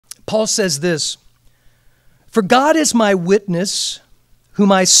Paul says this, "For God is my witness,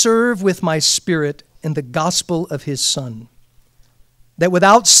 whom I serve with my spirit in the gospel of his Son, that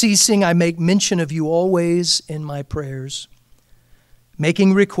without ceasing I make mention of you always in my prayers,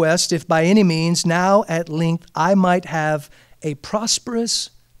 making request, if by any means now at length I might have a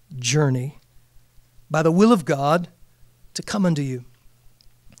prosperous journey by the will of God to come unto you.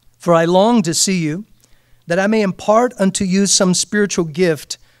 For I long to see you, that I may impart unto you some spiritual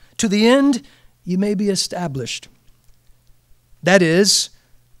gift, to the end you may be established. That is,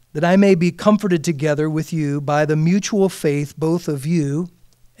 that I may be comforted together with you by the mutual faith both of you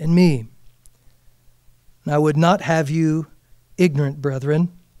and me. And I would not have you ignorant,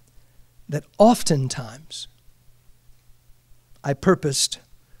 brethren, that oftentimes I purposed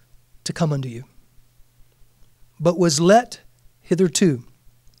to come unto you, but was let hitherto,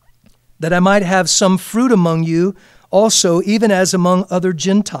 that I might have some fruit among you also, even as among other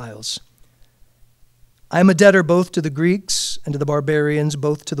Gentiles. I am a debtor both to the Greeks and to the barbarians,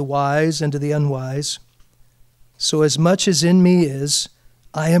 both to the wise and to the unwise. So as much as in me is,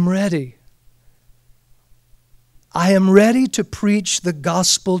 I am ready. I am ready to preach the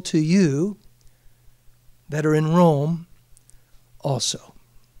gospel to you that are in Rome also."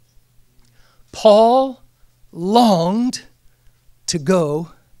 Paul longed to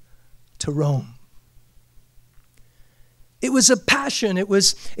go to Rome. It was a passion. It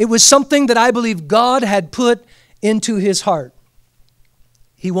was something that I believe God had put into his heart.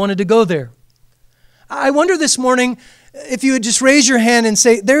 He wanted to go there. I wonder this morning if you would just raise your hand and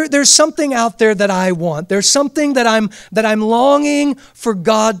say, there's something out there that I want. There's something that I'm longing for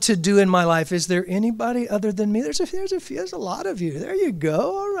God to do in my life. Is there anybody other than me? There's a lot of you. There you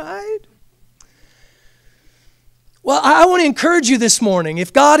go. All right. Well, I want to encourage you this morning.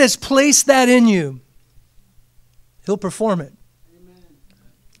 If God has placed that in you, he'll perform it. Amen.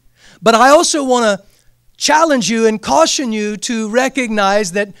 But I also want to challenge you and caution you to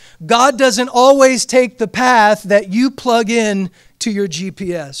recognize that God doesn't always take the path that you plug in to your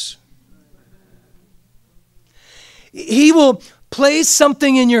GPS. He will place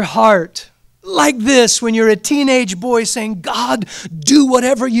something in your heart like this when you're a teenage boy saying, "God, do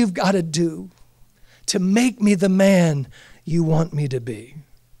whatever you've got to do to make me the man you want me to be."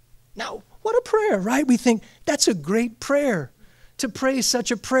 Now, what a prayer, right? We think that's a great prayer, to pray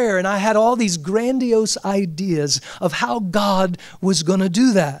such a prayer. And I had all these grandiose ideas of how God was going to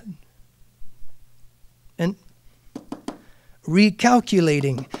do that. And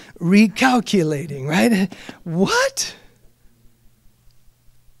recalculating, right? What?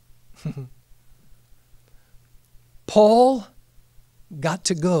 Paul got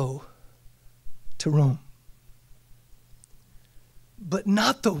to go to Rome, but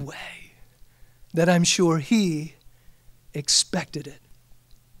not the way that I'm sure he expected it.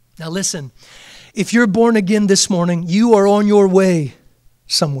 Now listen, if you're born again this morning, you are on your way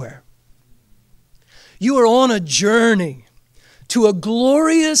somewhere. You are on a journey to a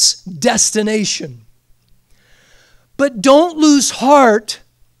glorious destination. But don't lose heart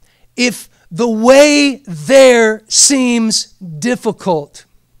if the way there seems difficult.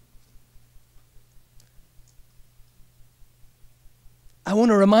 I want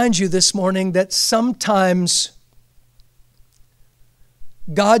to remind you this morning that sometimes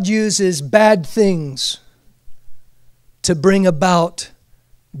God uses bad things to bring about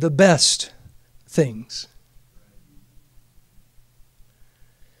the best things.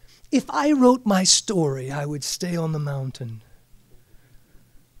 If I wrote my story, I would stay on the mountain.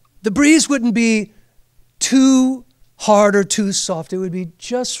 The breeze wouldn't be too hard or too soft. It would be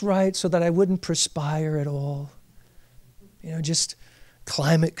just right so that I wouldn't perspire at all. Just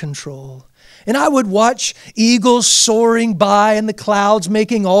climate control. And I would watch eagles soaring by in the clouds,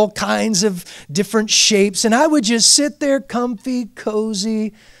 making all kinds of different shapes. And I would just sit there comfy,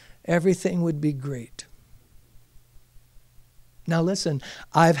 cozy. Everything would be great. Now listen,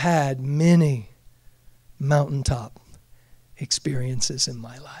 I've had many mountaintop experiences in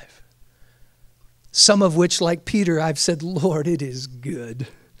my life. Some of which, like Peter, I've said, "Lord, it is good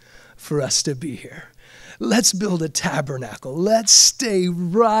for us to be here. Let's build a tabernacle. Let's stay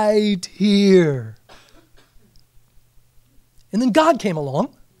right here." And then God came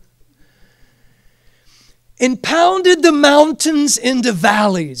along and pounded the mountains into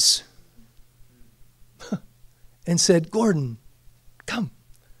valleys and said, "Gordon, come,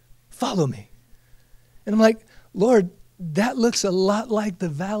 follow me." And I'm like, "Lord, that looks a lot like the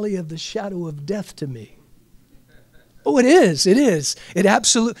valley of the shadow of death to me." Oh, it is. It is. It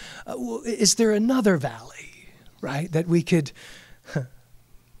absolutely. Is there another valley, right, that we could?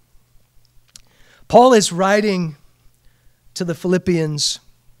 Paul is writing to the Philippians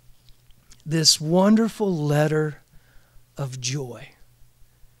this wonderful letter of joy.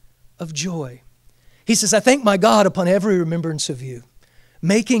 Of joy. He says, I thank my God upon every remembrance of you,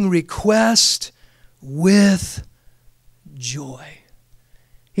 making request with joy.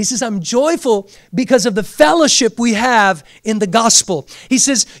 He says, I'm joyful because of the fellowship we have in the gospel. He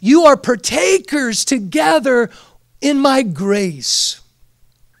says, you are partakers together in my grace.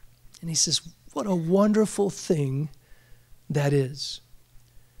 And he says, what a wonderful thing that is.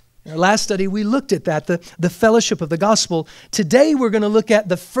 In our last study, we looked at that, the fellowship of the gospel. Today, we're going to look at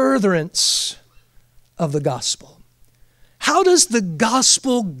the furtherance of the gospel. How does the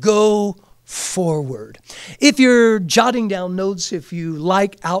gospel go forward? If you're jotting down notes, if you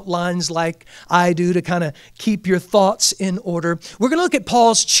like outlines like I do to kind of keep your thoughts in order, we're going to look at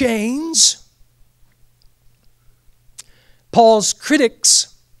Paul's chains, Paul's critics,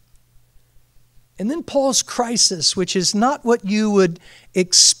 and then Paul's crisis, which is not what you would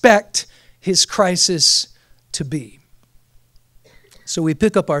expect his crisis to be. So we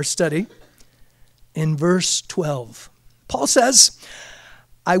pick up our study in verse 12. Paul says,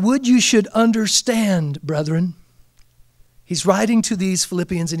 I would you should understand, brethren. He's writing to these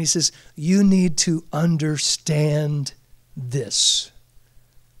Philippians and he says, you need to understand this.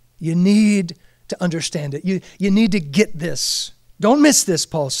 You need to understand it. You need to get this. Don't miss this,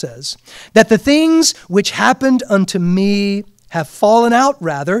 Paul says, that the things which happened unto me have fallen out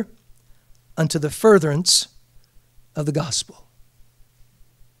rather unto the furtherance of the gospel.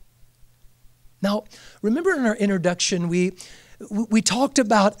 Now, remember in our introduction, we talked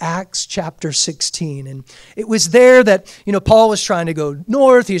about Acts chapter 16, and it was there that, Paul was trying to go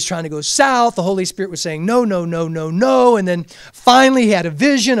north, he was trying to go south, the Holy Spirit was saying, no, no, no, no, no, and then finally he had a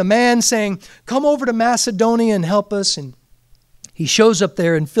vision, a man saying, come over to Macedonia and help us, and he shows up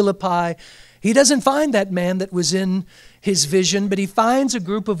there in Philippi. He doesn't find that man that was in his vision, but he finds a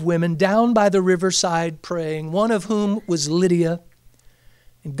group of women down by the riverside praying, one of whom was Lydia,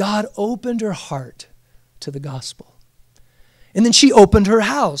 and God opened her heart to the gospel. And then she opened her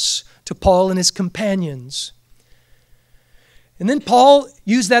house to Paul and his companions. And then Paul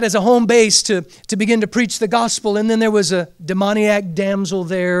used that as a home base to begin to preach the gospel. And then there was a demoniac damsel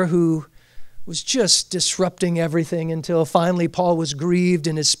there who was just disrupting everything until finally Paul was grieved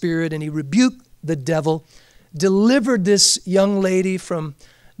in his spirit and he rebuked the devil, delivered this young lady from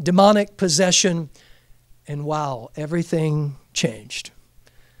demonic possession, and wow, everything changed.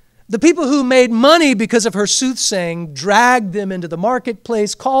 The people who made money because of her soothsaying dragged them into the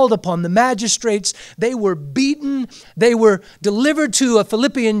marketplace, called upon the magistrates. They were beaten. They were delivered to a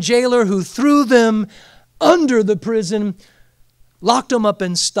Philippian jailer who threw them under the prison, locked them up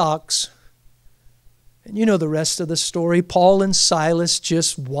in stocks. And you know the rest of the story. Paul and Silas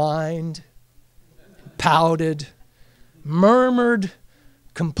just whined, pouted, murmured,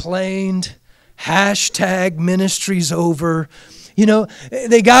 complained, hashtag ministry's over.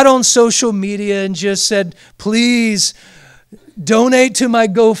 They got on social media and just said, please donate to my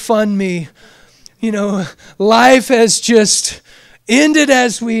GoFundMe. Life has just ended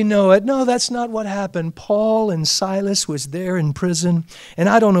as we know it. No, that's not what happened. Paul and Silas was there in prison, and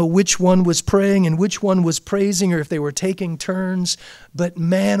I don't know which one was praying and which one was praising or if they were taking turns, but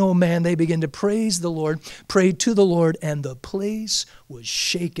man, oh man, they began to praise the Lord, prayed to the Lord, and the place was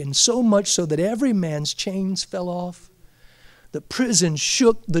shaken, so much so that every man's chains fell off. The prison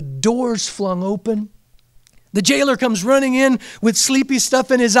shook, the doors flung open. The jailer comes running in with sleepy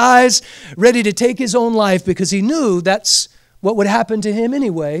stuff in his eyes, ready to take his own life because he knew that's what would happen to him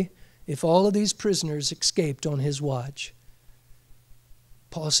anyway if all of these prisoners escaped on his watch.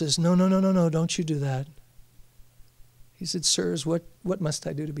 Paul says, no, don't you do that. He said, sirs, what must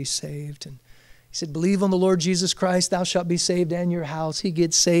I do to be saved? And he said, believe on the Lord Jesus Christ, thou shalt be saved and your house. He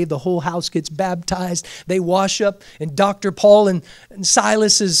gets saved. The whole house gets baptized. They wash up and Dr. Paul and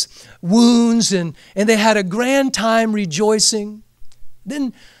Silas's wounds, and they had a grand time rejoicing.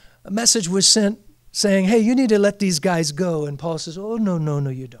 Then a message was sent saying, hey, you need to let these guys go. And Paul says, oh, no,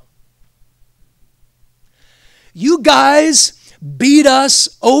 you don't. You guys beat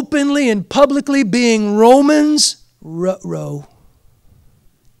us openly and publicly being Romans, ruh-roh.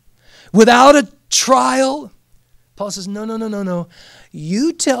 Without a trial. Paul says, no.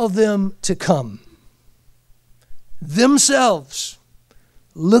 You tell them to come. Themselves.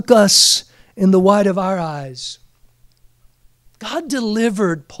 Look us in the white of our eyes. God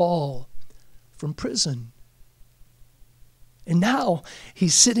delivered Paul from prison. And now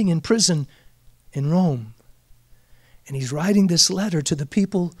he's sitting in prison in Rome. And he's writing this letter to the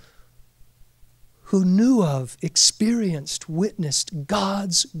people who knew of, experienced, witnessed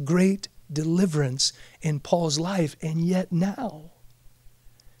God's great deliverance in Paul's life. And yet now,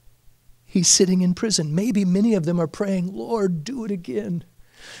 he's sitting in prison. Maybe many of them are praying, Lord, do it again.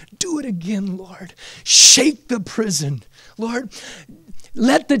 Do it again, Lord. Shake the prison. Lord,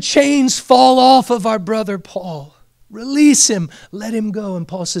 let the chains fall off of our brother Paul. Release him. Let him go. And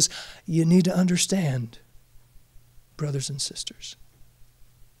Paul says, you need to understand, brothers and sisters,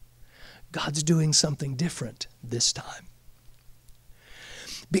 God's doing something different this time.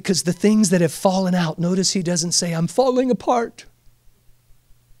 Because the things that have fallen out, notice he doesn't say, I'm falling apart.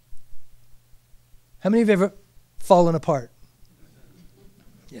 How many of you have ever fallen apart?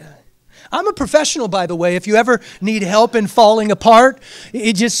 Yeah. I'm a professional, by the way. If you ever need help in falling apart,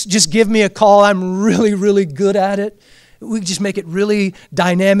 just give me a call. I'm really, really good at it. We can just make it really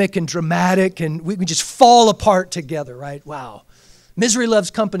dynamic and dramatic, and we can just fall apart together, right? Wow. Misery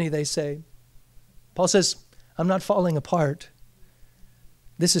loves company, they say. Paul says, I'm not falling apart.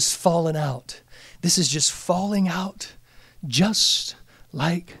 This is falling out. This is just falling out just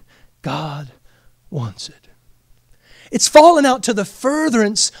like God wants it. It's fallen out to the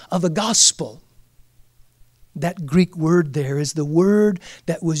furtherance of the gospel. That Greek word there is the word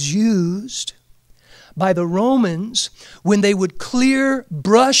that was used by the Romans when they would clear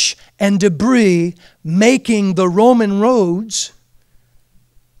brush and debris, making the Roman roads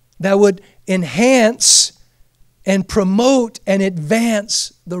that would enhance and promote and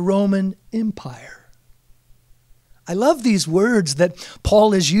advance the Roman Empire. I love these words that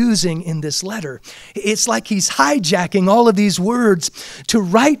Paul is using in this letter. It's like he's hijacking all of these words to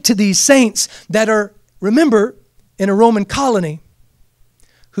write to these saints that are, remember, in a Roman colony,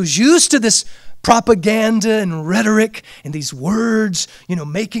 who's used to this propaganda and rhetoric and these words,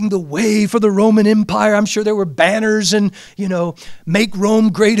 making the way for the Roman Empire. I'm sure there were banners and, make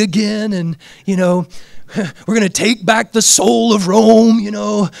Rome great again, and, we're going to take back the soul of Rome,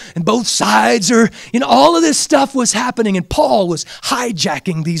 and both sides are, all of this stuff was happening, and Paul was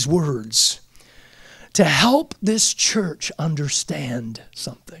hijacking these words to help this church understand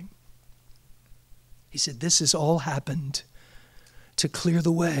something. He said, this has all happened to clear the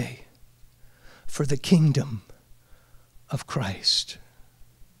way for the kingdom of Christ.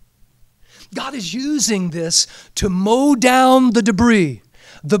 God is using this to mow down the debris,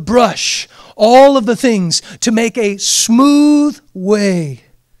 the brush, all of the things to make a smooth way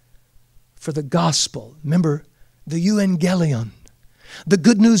for the gospel. Remember, the euangelion, the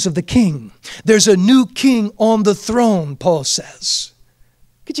good news of the king. There's a new king on the throne, Paul says.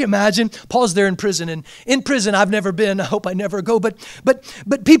 Could you imagine? Paul's there in prison, and in prison I've never been. I hope I never go. But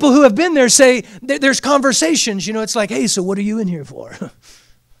people who have been there say there's conversations. It's like, hey, so what are you in here for?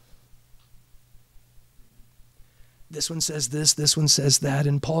 This one says this one says that.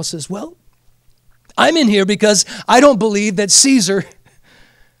 And Paul says, well, I'm in here because I don't believe that Caesar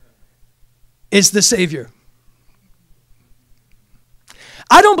is the Savior.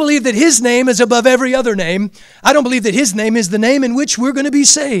 I don't believe that his name is above every other name. I don't believe that his name is the name in which we're going to be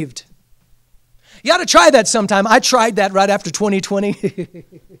saved. You ought to try that sometime. I tried that right after 2020.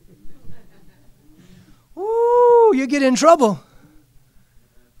 Ooh, you get in trouble.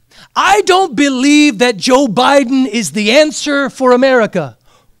 I don't believe that Joe Biden is the answer for America.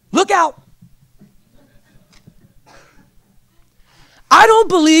 Look out. I don't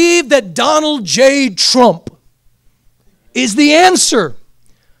believe that Donald J. Trump is the answer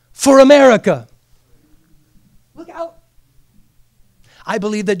for America. Look out. I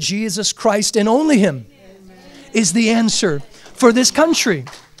believe that Jesus Christ and only Him is the answer for this country.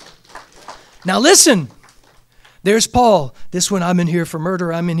 Now listen. There's Paul. This one, I'm in here for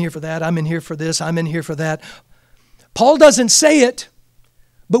murder. I'm in here for that. I'm in here for this. I'm in here for that. Paul doesn't say it,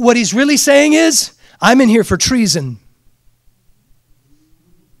 but what he's really saying is, I'm in here for treason.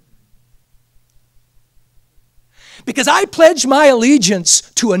 Because I pledge my allegiance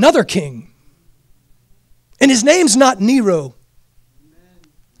to another king. And his name's not Nero.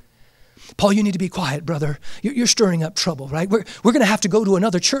 Paul, you need to be quiet, brother. You're stirring up trouble, right? We're going to have to go to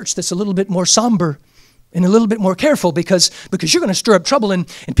another church that's a little bit more somber and a little bit more careful because you're going to stir up trouble and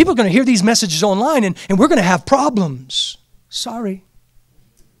people are going to hear these messages online and we're going to have problems. Sorry.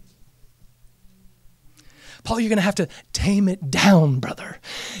 Paul, you're going to have to tame it down, brother.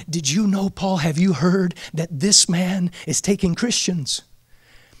 Did you know, Paul, have you heard that this man is taking Christians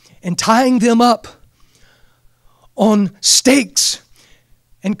and tying them up on stakes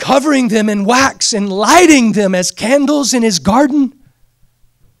and covering them in wax and lighting them as candles in his garden?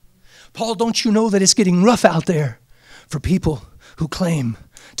 Paul, don't you know that it's getting rough out there for people who claim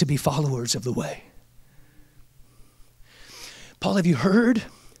to be followers of the way? Paul, have you heard?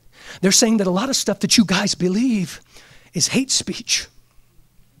 They're saying that a lot of stuff that you guys believe is hate speech.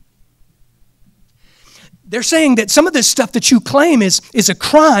 They're saying that some of this stuff that you claim is a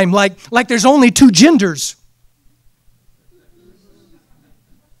crime, like there's only two genders.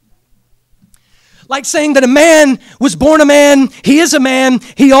 Like saying that a man was born a man, he is a man,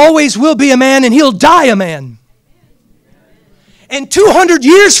 he always will be a man, and he'll die a man. And 200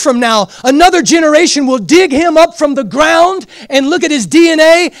 years from now, another generation will dig him up from the ground and look at his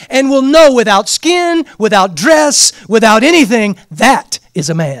DNA and will know without skin, without dress, without anything, that is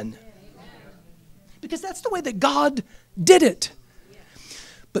a man. Because that's the way that God did it.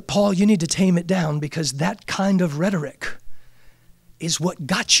 But Paul, you need to tame it down, because that kind of rhetoric is what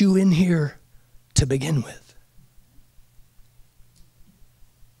got you in here to begin with.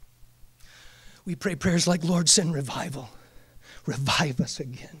 We pray prayers like, Lord, send revival. Revive us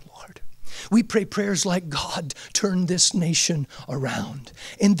again, Lord. We pray prayers like, God, turn this nation around.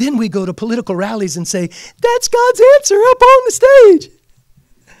 And then we go to political rallies and say, that's God's answer up on the stage.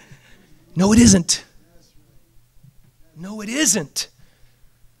 No, it isn't. No, it isn't.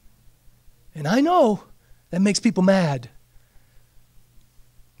 And I know that makes people mad.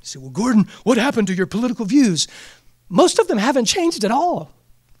 You say, well, Gordon, what happened to your political views? Most of them haven't changed at all.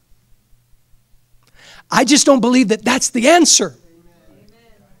 I just don't believe that that's the answer.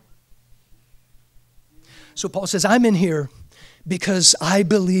 So Paul says, I'm in here because I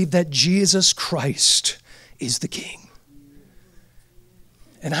believe that Jesus Christ is the King.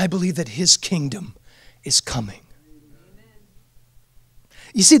 And I believe that his kingdom is coming.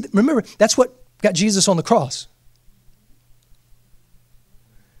 You see, remember, that's what got Jesus on the cross.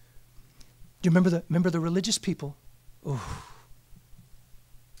 Do you remember the religious people? Oh,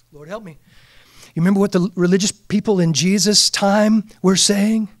 Lord help me. You remember what the religious people in Jesus' time were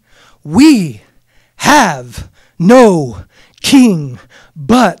saying? We have no king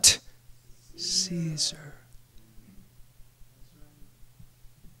but Caesar.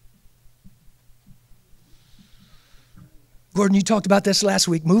 Gordon, you talked about this last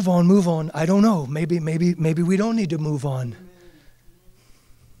week. Move on, move on. I don't know. Maybe we don't need to move on.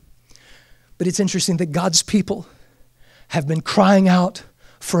 But it's interesting that God's people have been crying out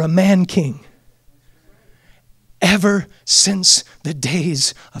for a man king ever since the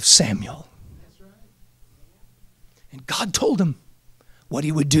days of Samuel. And God told them what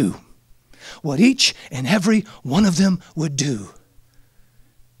he would do, what each and every one of them would do.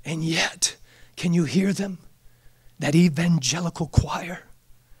 And yet, can you hear them? That evangelical choir.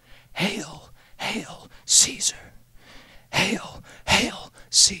 Hail, hail, Caesar. Hail, hail,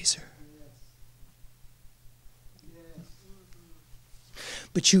 Caesar.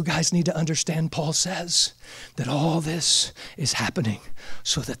 But you guys need to understand, Paul says, that all this is happening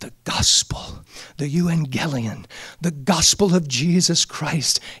so that the gospel, the evangelion, the gospel of Jesus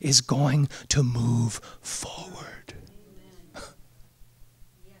Christ is going to move forward.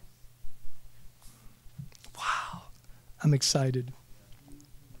 Wow, I'm excited.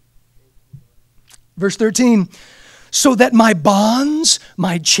 Verse 13, so that my bonds,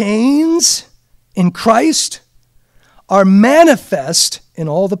 my chains in Christ are manifest in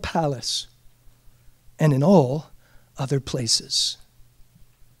all the palace and in all other places.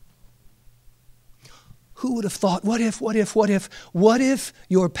 Who would have thought, what if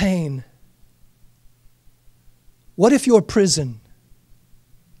your pain, what if your prison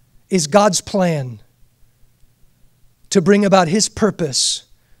is God's plan to bring about his purpose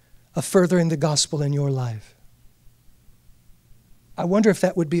of furthering the gospel in your life? I wonder if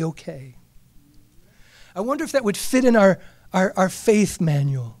that would be okay. I wonder if that would fit in our faith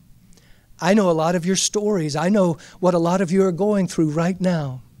manual. I know a lot of your stories. I know what a lot of you are going through right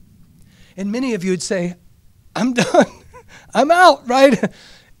now. And many of you would say, I'm done. I'm out, right?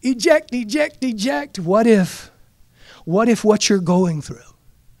 Eject, eject, eject. What if what you're going through,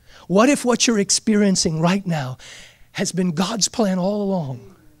 what if what you're experiencing right now has been God's plan all along?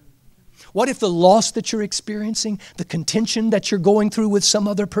 What if the loss that you're experiencing, the contention that you're going through with some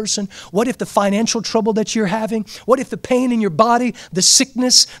other person, what if the financial trouble that you're having, what if the pain in your body, the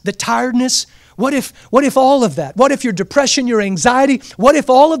sickness, the tiredness, what if all of that, what if your depression, your anxiety, what if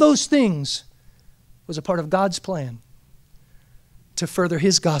all of those things was a part of God's plan to further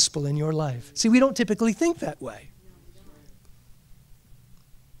his gospel in your life? See, we don't typically think that way.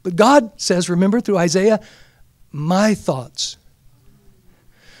 But God says, remember through Isaiah, my thoughts.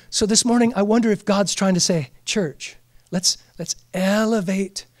 So this morning, I wonder if God's trying to say, church, let's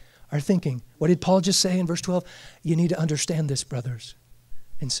elevate our thinking. What did Paul just say in verse 12? You need to understand this, brothers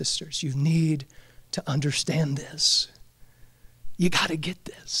and sisters. You need to understand this. You got to get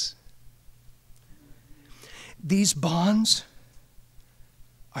this. These bonds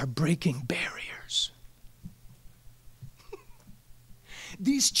are breaking barriers.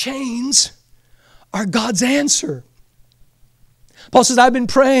 These chains are God's answer. Paul says, I've been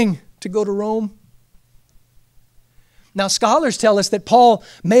praying to go to Rome. Now, scholars tell us that Paul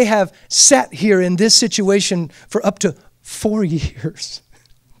may have sat here in this situation for up to 4 years.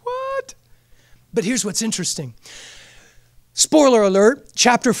 What? But here's what's interesting. Spoiler alert,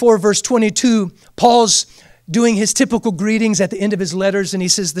 chapter 4, verse 22, Paul's doing his typical greetings at the end of his letters, and he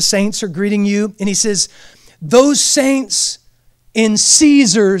says, the saints are greeting you. And he says, those saints in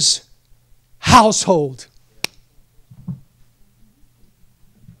Caesar's household.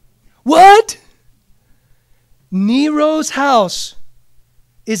 What? Nero's house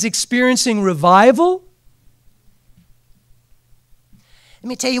is experiencing revival? Let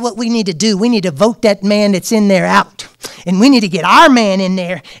me tell you what we need to do. We need to vote that man that's in there out. And we need to get our man in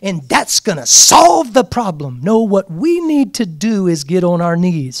there, and that's going to solve the problem. No, what we need to do is get on our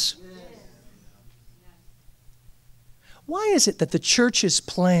knees. Why is it that the church's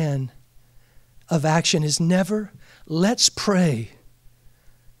plan of action is never, let's pray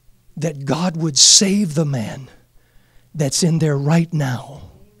that God would save the man that's in there right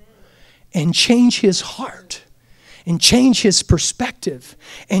now and change his heart and change his perspective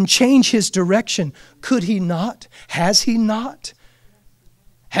and change his direction? Could he not? Has he not?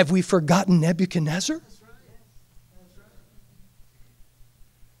 Have we forgotten Nebuchadnezzar?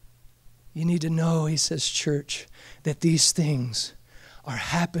 You need to know, he says, church, that these things are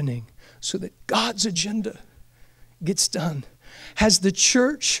happening so that God's agenda gets done. Has the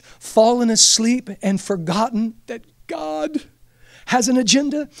church fallen asleep and forgotten that God has an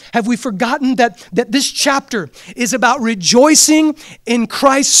agenda? Have we forgotten that this chapter is about rejoicing in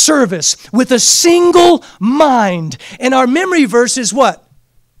Christ's service with a single mind? And our memory verse is what?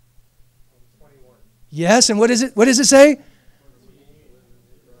 21. Yes, and what is it? What does it say?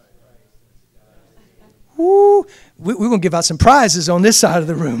 Ooh, we're going to give out some prizes on this side of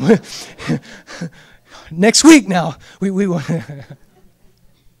the room. Next week now, we want.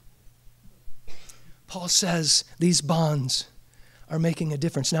 Paul says these bonds are making a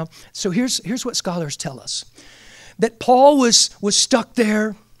difference. Now, so here's what scholars tell us. That Paul was stuck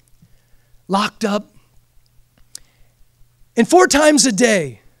there, locked up, and 4 times a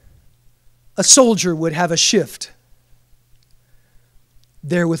day, a soldier would have a shift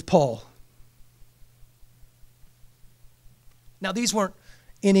there with Paul. Now, these weren't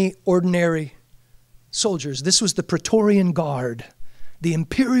any ordinary soldiers. This was the Praetorian Guard, the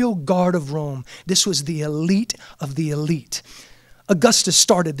Imperial Guard of Rome. This was the elite of the elite. Augustus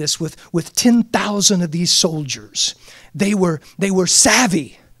started this with 10,000 of these soldiers. They were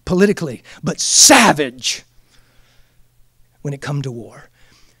savvy politically, but savage when it come to war.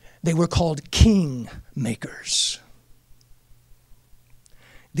 They were called king makers.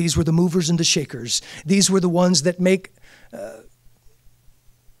 These were the movers and the shakers. These were the ones that make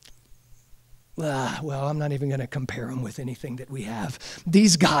well, I'm not even going to compare them with anything that we have.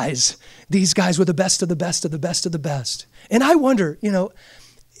 These guys were the best of the best of the best of the best. And I wonder,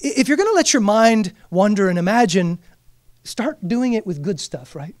 if you're going to let your mind wander and imagine, start doing it with good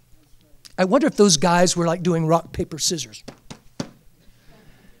stuff, right? I wonder if those guys were like doing rock, paper, scissors.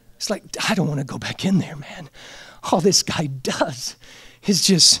 It's like, I don't want to go back in there, man. All this guy does is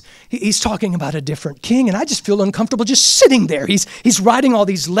just, he's talking about a different king, and I just feel uncomfortable just sitting there. He's writing all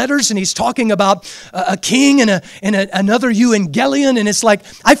these letters, and he's talking about a king and another Evangelion, and it's like,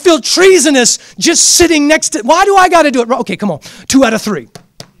 I feel treasonous just sitting next to, why do I got to do it? Okay, come on, 2 out of 3.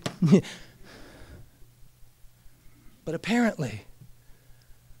 But apparently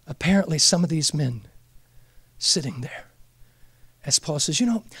some of these men sitting there, as Paul says,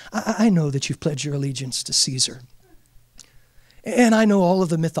 I know that you've pledged your allegiance to Caesar. And I know all of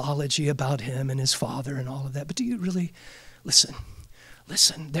the mythology about him and his father and all of that. But do you really listen?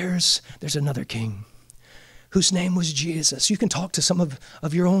 There's another king whose name was Jesus. You can talk to some of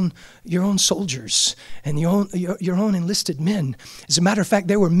your own soldiers and your own enlisted men. As a matter of fact,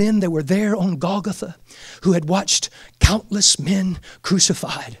 there were men that were there on Golgotha who had watched countless men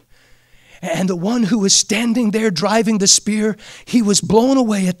crucified. And the one who was standing there driving the spear, he was blown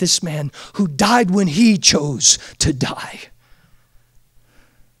away at this man who died when he chose to die.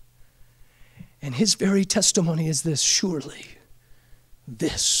 And his very testimony is this: surely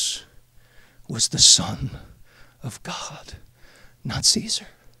this was the Son of God, not Caesar.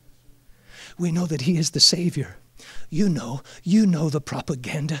 We know that he is the Savior. You know the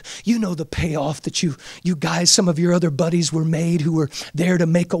propaganda. You know the payoff that you guys, some of your other buddies were made who were there to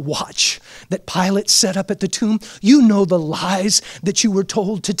make a watch that Pilate set up at the tomb. You know the lies that you were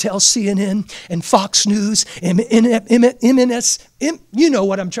told to tell CNN and Fox News, you know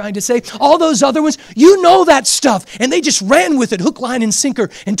what I'm trying to say. All those other ones, you know that stuff. And they just ran with it, hook, line, and sinker,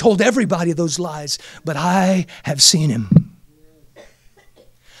 and told everybody those lies. But I have seen him.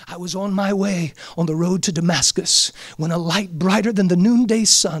 I was on my way on the road to Damascus when a light brighter than the noonday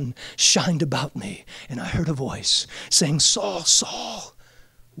sun shined about me. And I heard a voice saying, Saul, Saul,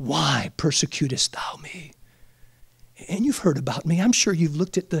 why persecutest thou me? And you've heard about me. I'm sure you've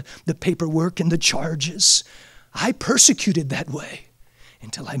looked at the paperwork and the charges. I persecuted that way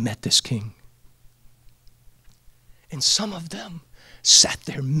until I met this king. And some of them sat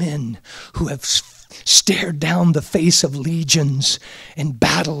there, men who have stared down the face of legions and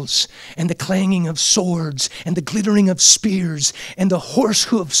battles and the clanging of swords and the glittering of spears and the horse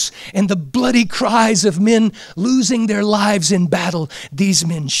hoofs and the bloody cries of men losing their lives in battle. These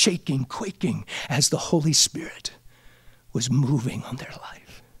men shaking, quaking as the Holy Spirit was moving on their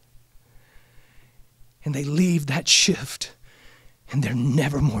life. And they leave that shift and they're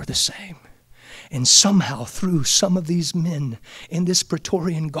never more the same. And somehow through some of these men in this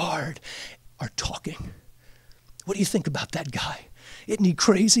Praetorian Guard are talking. What do you think about that guy? Isn't he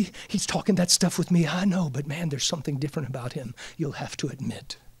crazy? He's talking that stuff with me. I know, but man, there's something different about him, you'll have to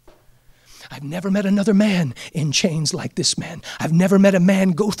admit. I've never met another man in chains like this man. I've never met a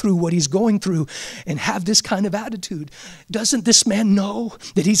man go through what he's going through and have this kind of attitude. Doesn't this man know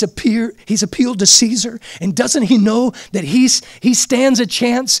that he's appealed to Caesar? And doesn't he know that he stands a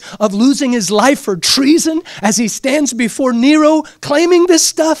chance of losing his life for treason as he stands before Nero claiming this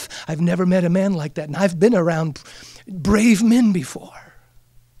stuff? I've never met a man like that, and I've been around brave men before.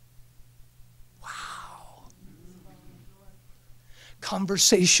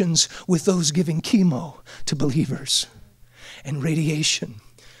 Conversations with those giving chemo to believers and radiation.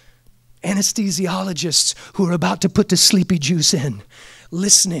 Anesthesiologists who are about to put the sleepy juice in,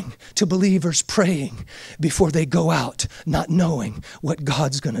 listening to believers praying before they go out, not knowing what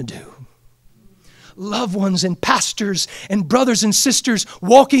God's going to do. Loved ones and pastors and brothers and sisters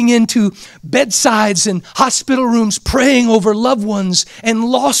walking into bedsides and hospital rooms praying over loved ones and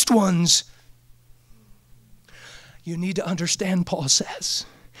lost ones. You need to understand, Paul says,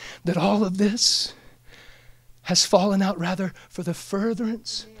 that all of this has fallen out rather for the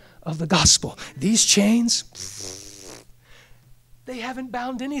furtherance of the gospel. These chains, they haven't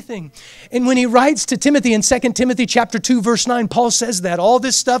bound anything. And when he writes to Timothy in 2 Timothy chapter 2, verse 9, Paul says that all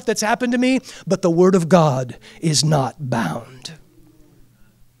this stuff that's happened to me, but the word of God is not bound.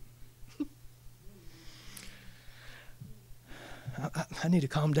 I need to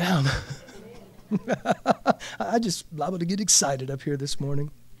calm down. I just liable to get excited up here this morning.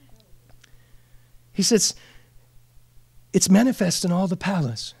 He says, it's manifest in all the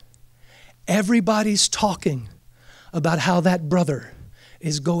palace. Everybody's talking about how that brother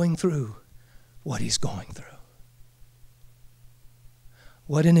is going through what he's going through.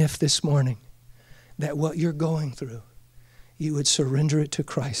 What an if this morning that what you're going through, you would surrender it to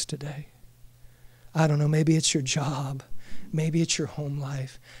Christ today. I don't know, maybe it's your job. Maybe it's your home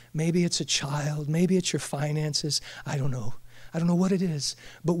life. Maybe it's a child. Maybe it's your finances. I don't know. I don't know what it is.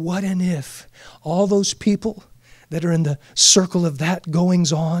 But what and if all those people that are in the circle of that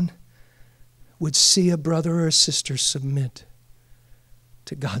goings on would see a brother or a sister submit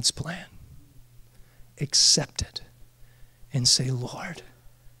to God's plan, accept it, and say, Lord,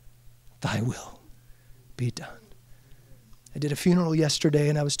 thy will be done. I did a funeral yesterday,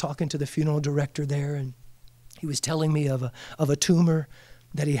 and I was talking to the funeral director there, and he was telling me of a tumor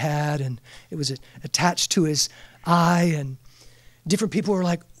that he had, and it was attached to his eye, and different people were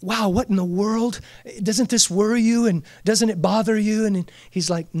like, wow, what in the world? Doesn't this worry you, and doesn't it bother you? And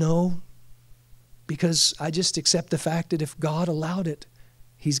he's like, no, because I just accept the fact that if God allowed it,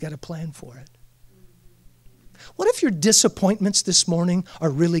 he's got a plan for it. What if your disappointments this morning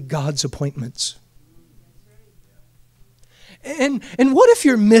are really God's appointments? And what if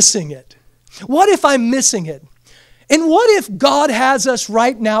you're missing it? What if I'm missing it? And what if God has us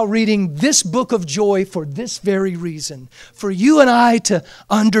right now reading this book of joy for this very reason? For you and I to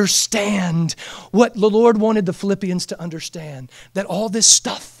understand what the Lord wanted the Philippians to understand. That all this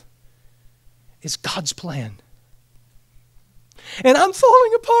stuff is God's plan. And I'm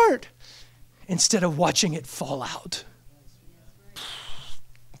falling apart instead of watching it fall out.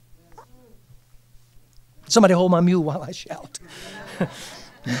 Somebody hold my mule while I shout.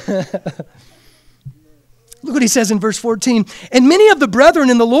 Look what he says in verse 14. And many of the brethren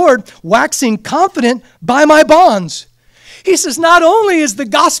in the Lord, waxing confident by my bonds. He says, not only is the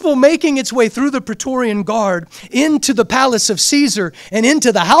gospel making its way through the Praetorian Guard into the palace of Caesar and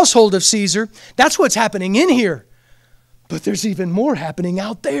into the household of Caesar, that's what's happening in here. But there's even more happening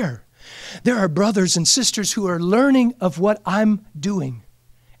out there. There are brothers and sisters who are learning of what I'm doing.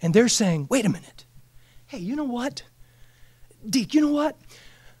 And they're saying, wait a minute. Hey, you know what? Deke, you know what?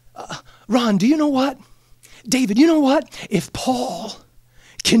 Ron, do you know what? David, you know what? If Paul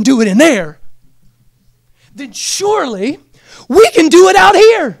can do it in there, then surely we can do it out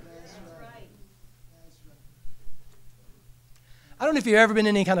here. I don't know if you've ever been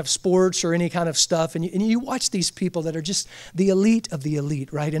in any kind of sports or any kind of stuff, and you watch these people that are just the elite of the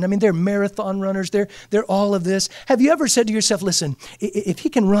elite, right? And I mean, they're marathon runners. They're all of this. Have you ever said to yourself, listen, if he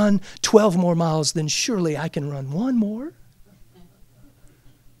can run 12 more miles, then surely I can run one more?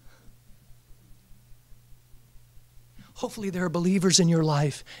 Hopefully there are believers in your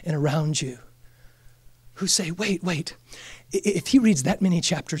life and around you who say, wait, if he reads that many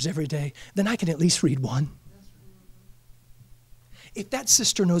chapters every day, then I can at least read one. If that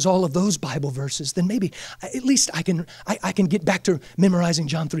sister knows all of those Bible verses, then maybe at least I can get back to memorizing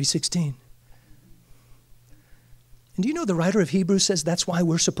John 3:16. And do you know the writer of Hebrews says that's why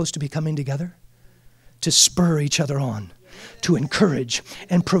we're supposed to be coming together? To spur each other on, to encourage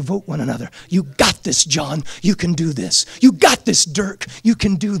and provoke one another. You got this, John. You can do this. You got this, Dirk. You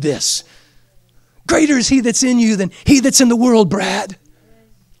can do this. Greater is he that's in you than he that's in the world, Brad.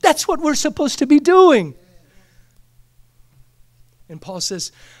 That's what we're supposed to be doing. And Paul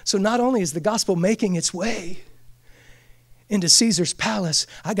says, so not only is the gospel making its way into Caesar's palace,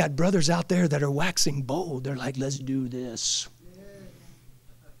 I got brothers out there that are waxing bold. They're like, let's do this.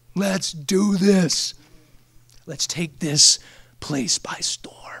 Let's do this. Let's take this place by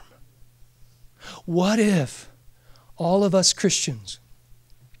storm. What if all of us Christians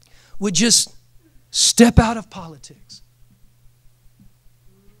would just step out of politics?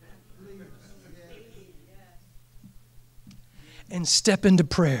 And step into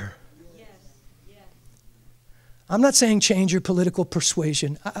prayer. I'm not saying change your political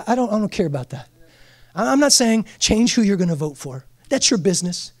persuasion. I don't care about that. I'm not saying change who you're going to vote for. That's your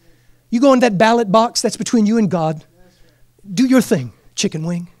business. You go in that ballot box, that's between you and God. Do your thing, chicken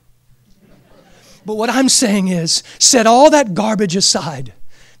wing. But what I'm saying is, set all that garbage aside.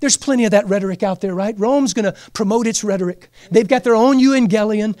 There's plenty of that rhetoric out there, right? Rome's going to promote its rhetoric. They've got their own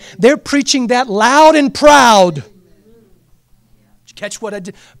evangelion. They're preaching that loud and proud. Did you catch what I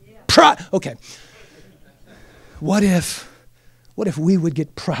did? Okay. What if we would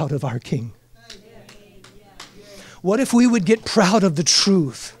get proud of our King? What if we would get proud of the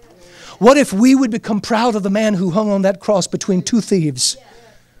truth? What if we would become proud of the man who hung on that cross between two thieves,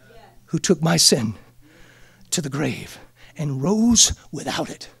 who took my sin to the grave and rose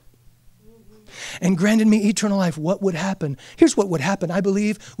without it and granted me eternal life? What would happen? Here's what would happen. I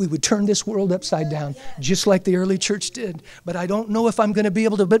believe we would turn this world upside down, just like the early church did. But I don't know if I'm going to be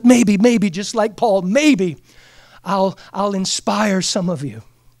able to, but maybe, just like Paul, maybe I'll inspire some of you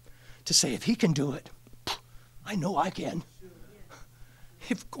to say, if he can do it, I know I can.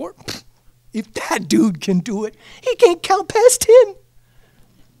 If that dude can do it, he can't count past 10.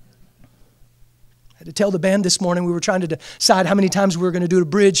 I had to tell the band this morning, we were trying to decide how many times we were going to do the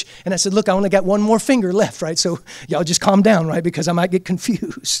bridge. And I said, look, I only got one more finger left, right? So y'all just calm down, right? Because I might get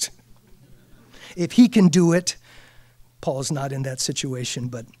confused. If he can do it, Paul's not in that situation,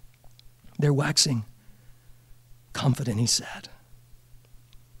 but they're waxing confident, he said.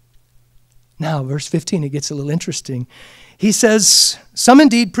 Now, verse 15, it gets a little interesting. He says, some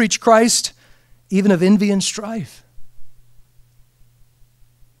indeed preach Christ, even of envy and strife.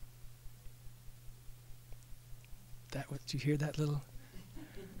 Did you hear that little?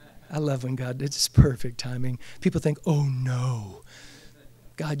 I love when God, it's perfect timing. People think, oh no.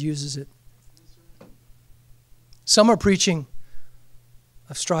 God uses it. Some are preaching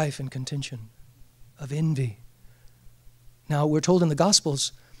of strife and contention, of envy. Now, we're told in the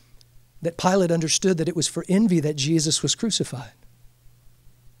Gospels that Pilate understood that it was for envy that Jesus was crucified.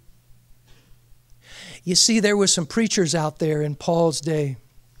 You see, there were some preachers out there in Paul's day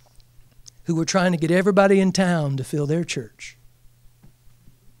who were trying to get everybody in town to fill their church.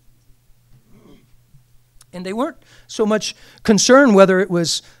 And they weren't so much concerned whether it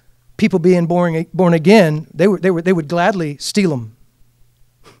was people being born again. They would gladly steal them.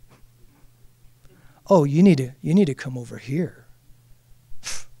 Oh, you need to come over here.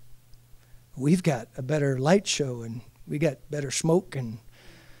 We've got a better light show, and we got better smoke, and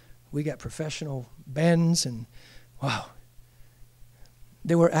we got professional bands, and wow.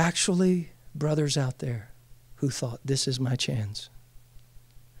 There were actually brothers out there who thought, this is my chance.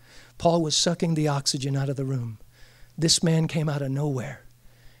 Paul was sucking the oxygen out of the room. This man came out of nowhere.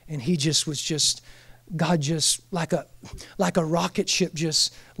 And he God just, like a rocket ship,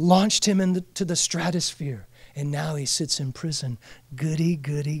 just launched him into the stratosphere. And now he sits in prison. Goody,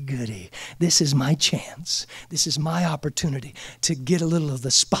 goody, goody. This is my chance. This is my opportunity to get a little of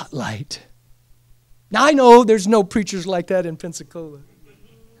the spotlight. Now, I know there's no preachers like that in Pensacola.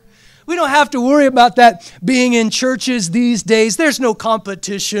 We don't have to worry about that being in churches these days. There's no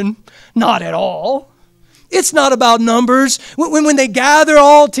competition. Not at all. It's not about numbers. When they gather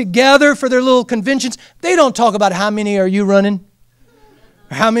all together for their little conventions, they don't talk about how many are you running?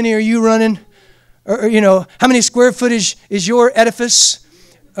 Or how many are you running? Or how many square footage is your edifice?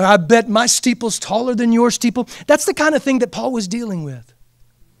 Or I bet my steeple's taller than your steeple. That's the kind of thing that Paul was dealing with.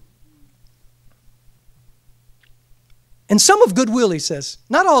 And some of goodwill, he says.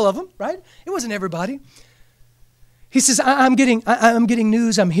 Not all of them, right? It wasn't everybody. He says, I'm getting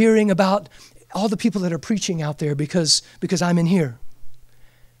news, I'm hearing about all the people that are preaching out there because I'm in here.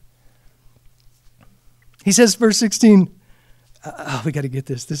 He says, verse 16, we got to get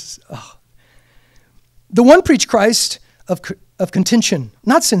this. The one preached Christ of contention,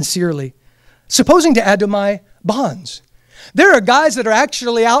 not sincerely, supposing to add to my bonds. There are guys that are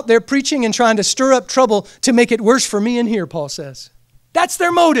actually out there preaching and trying to stir up trouble to make it worse for me in here, Paul says. That's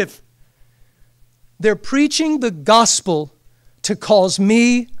their motive. They're preaching the gospel to cause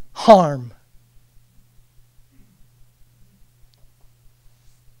me harm.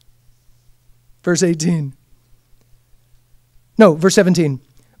 Verse 17.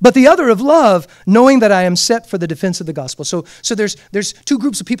 But the other of love, knowing that I am set for the defense of the gospel. So there's two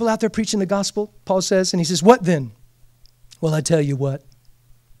groups of people out there preaching the gospel, Paul says, and he says, what then? Well, I tell you what.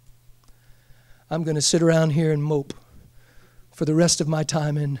 I'm going to sit around here and mope for the rest of my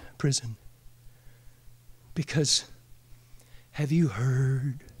time in prison. Because have you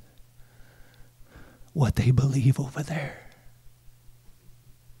heard what they believe over there?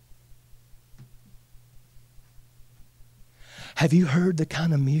 Have you heard the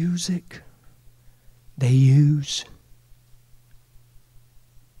kind of music they use?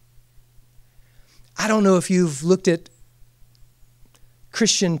 I don't know if you've looked at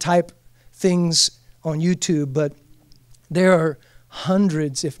Christian type things on YouTube, but there are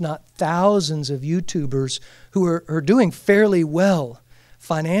hundreds, if not thousands of YouTubers who are doing fairly well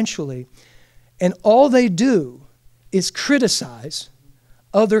financially. And all they do is criticize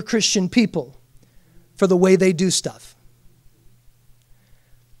other Christian people for the way they do stuff.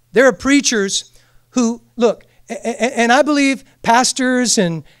 There are preachers who, look, and I believe pastors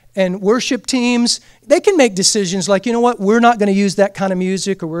and worship teams, they can make decisions like, you know what, we're not going to use that kind of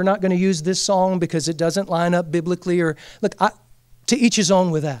music, or we're not going to use this song because it doesn't line up biblically, or look, to each his own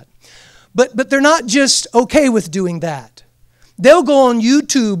with that. But they're not just okay with doing that. They'll go on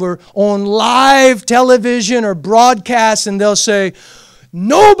YouTube or on live television or broadcasts and they'll say,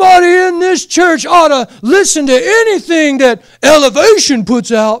 nobody in this church ought to listen to anything that Elevation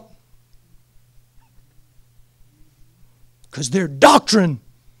puts out. Because their doctrine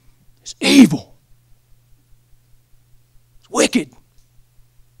is evil. It's wicked.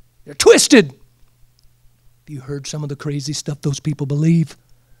 They're twisted. Have you heard some of the crazy stuff those people believe?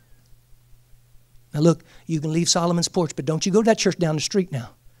 Now look, you can leave Solomon's porch, but don't you go to that church down the street now.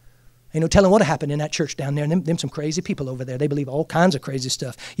 Ain't no telling what happened in that church down there. And them some crazy people over there. They believe all kinds of crazy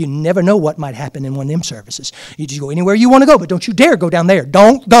stuff. You never know what might happen in one of them services. You just go anywhere you want to go, but don't you dare go down there.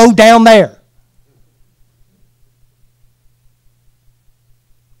 Don't go down there.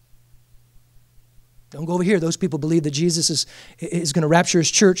 Don't go over here. Those people believe that Jesus is going to rapture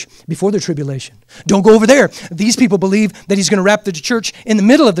his church before the tribulation. Don't go over there. These people believe that he's going to rapture the church in the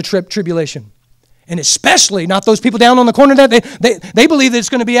middle of the tribulation. And especially not those people down on the corner that they believe that it's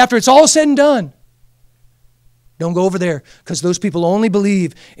going to be after it's all said and done. Don't go over there, because those people only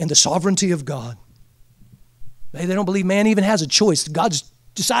believe in the sovereignty of God. They don't believe man even has a choice. God's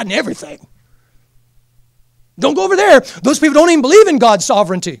deciding everything. Don't go over there. Those people don't even believe in God's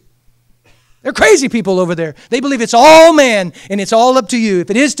sovereignty. They're crazy people over there. They believe it's all man and it's all up to you. If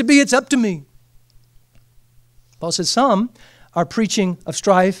it is to be, it's up to me. Paul says some are preaching of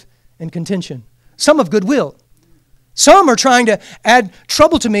strife and contention. Some of goodwill. Some are trying to add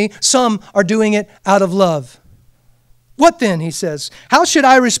trouble to me. Some are doing it out of love. What then, he says? How should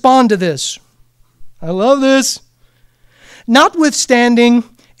I respond to this? I love this. Notwithstanding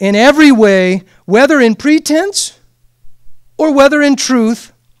in every way, whether in pretense or whether in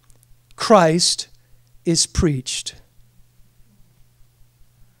truth, Christ is preached.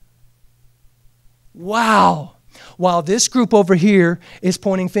 Wow. while this group over here is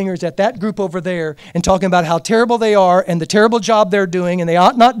pointing fingers at that group over there and talking about how terrible they are and the terrible job they're doing, and they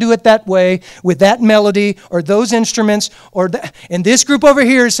ought not do it that way with that melody or those instruments, and this group over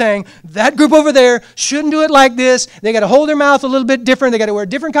here is saying that group over there shouldn't do it like this. They got to hold their mouth a little bit different. They got to wear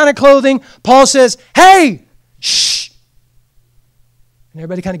different kind of clothing. Paul says, hey, shh. And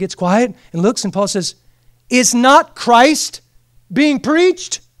everybody kind of gets quiet and looks, and Paul says, is not Christ being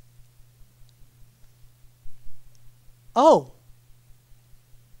preached? Oh,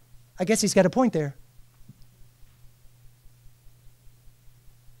 I guess he's got a point there.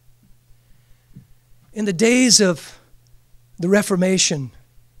 In the days of the Reformation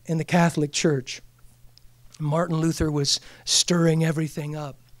in the Catholic Church, Martin Luther was stirring everything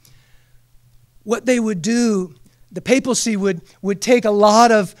up. What they would do, the papacy would take a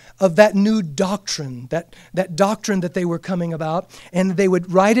lot of that new doctrine, that doctrine that they were coming about, and they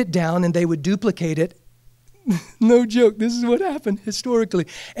would write it down and they would duplicate it. No joke, this is what happened historically.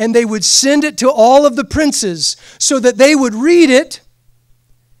 And they would send it to all of the princes so that they would read it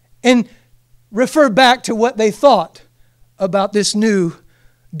and refer back to what they thought about this new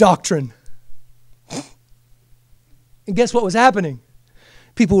doctrine. And guess what was happening?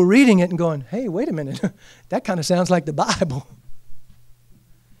 People were reading it and going, hey, wait a minute, that kind of sounds like the Bible.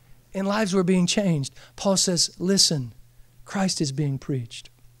 And lives were being changed. Paul says, listen, Christ is being preached.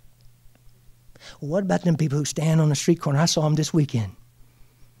 Well, what about them people who stand on the street corner? I saw them this weekend.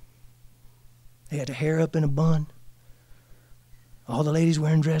 They had their hair up in a bun. All the ladies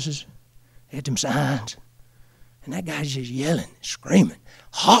wearing dresses. They had them signs. And that guy's just yelling, screaming,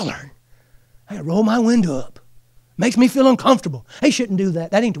 hollering. I gotta roll my window up. Makes me feel uncomfortable. They shouldn't do that.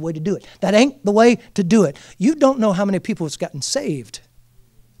 That ain't the way to do it. That ain't the way to do it. You don't know how many people has gotten saved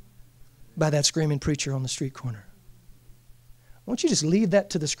by that screaming preacher on the street corner. Why don't you just leave that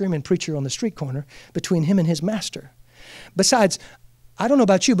to the screaming preacher on the street corner between him and his master? Besides, I don't know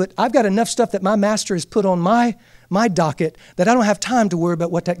about you, but I've got enough stuff that my master has put on my docket that I don't have time to worry about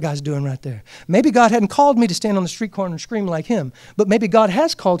what that guy's doing right there. Maybe God hadn't called me to stand on the street corner and scream like him, but maybe God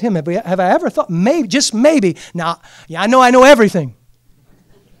has called him. Have I ever thought, maybe, just maybe, now, yeah, I know everything.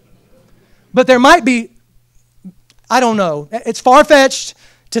 But there might be, I don't know, it's far-fetched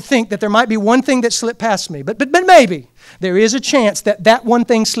to think that there might be one thing that slipped past me, but maybe there is a chance that one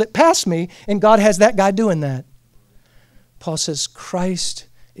thing slipped past me and God has that guy doing that. Paul says, Christ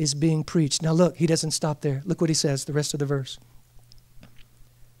is being preached. Now look, he doesn't stop there. Look what he says, the rest of the verse.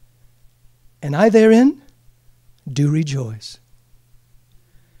 And I therein do rejoice.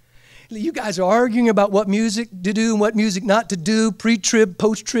 You guys are arguing about what music to do and what music not to do, pre-trib,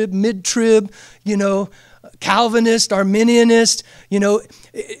 post-trib, mid-trib, Calvinist, Arminianist,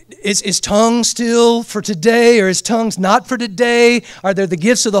 is tongues still for today or is tongues not for today? Are there the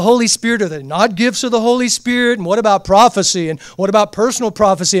gifts of the Holy Spirit or are they not gifts of the Holy Spirit? And what about prophecy? And what about personal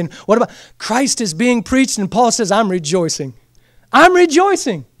prophecy? And what about Christ is being preached? And Paul says, I'm rejoicing. I'm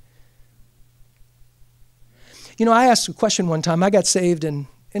rejoicing. I asked a question one time. I got saved in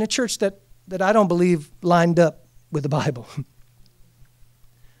a church that I don't believe lined up with the Bible.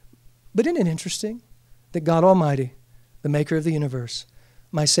 But isn't it interesting that God Almighty, the maker of the universe,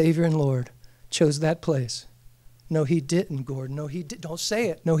 my Savior and Lord, chose that place? No, he didn't, Gordon. No, he didn't. Don't say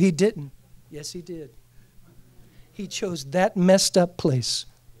it. No, he didn't. Yes, he did. He chose that messed up place,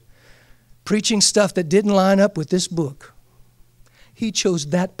 preaching stuff that didn't line up with this book. He chose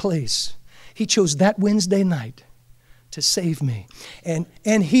that place. He chose that Wednesday night to save me. And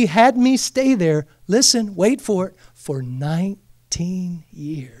he had me stay there, listen, wait for it, for 19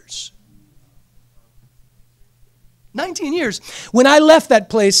 years. 19 years. When I left that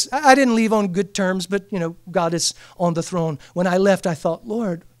place, I didn't leave on good terms, but, God is on the throne. When I left, I thought,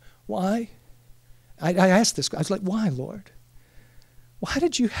 Lord, why? I asked this. I was like, why, Lord? Why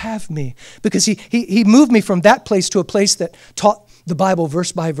did you have me? Because he moved me from that place to a place that taught the Bible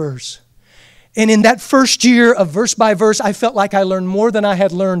verse by verse. And in that first year of verse by verse, I felt like I learned more than I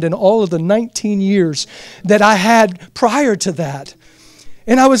had learned in all of the 19 years that I had prior to that.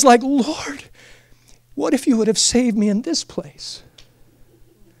 And I was like, Lord, what if you would have saved me in this place?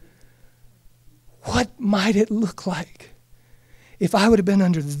 What might it look like if I would have been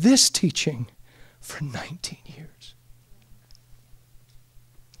under this teaching for 19 years?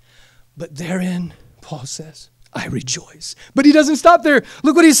 But therein, Paul says, I rejoice. But he doesn't stop there.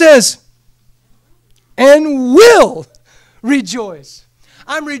 Look what he says. And will rejoice.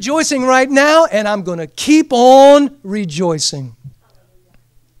 I'm rejoicing right now, and I'm going to keep on rejoicing.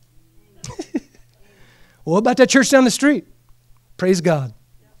 What about that church down the street? Praise God.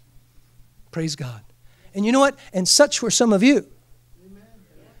 Praise God. And you know what? And such were some of you.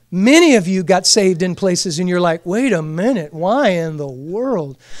 Many of you got saved in places and you're like, wait a minute, why in the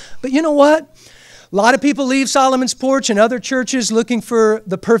world? But you know what? A lot of people leave Solomon's Porch and other churches looking for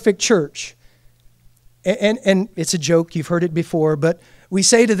the perfect church. And it's a joke, you've heard it before, but we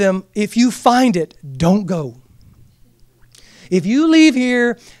say to them, if you find it, don't go. If you leave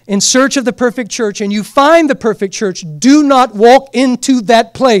here in search of the perfect church and you find the perfect church, do not walk into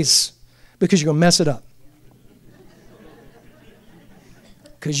that place because you're going to mess it up.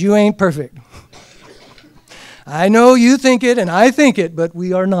 Because you ain't perfect. I know you think it and I think it, but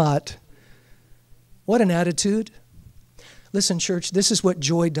we are not. What an attitude. Listen, church, this is what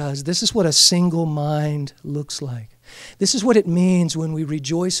joy does. This is what a single mind looks like. This is what it means when we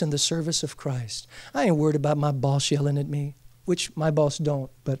rejoice in the service of Christ. I ain't worried about my boss yelling at me, which my boss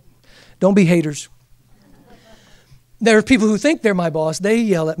don't, but don't be haters. There are people who think they're my boss. They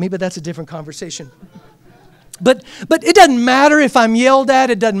yell at me, but that's a different conversation. But it doesn't matter if I'm yelled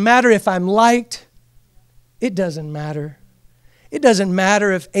at. It doesn't matter if I'm liked. It doesn't matter. It doesn't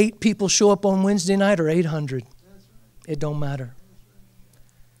matter if 8 people show up on Wednesday night or 800. It don't matter.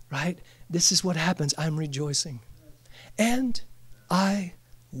 Right? This is what happens. I'm rejoicing. And I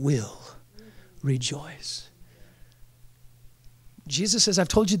will rejoice. Jesus says, I've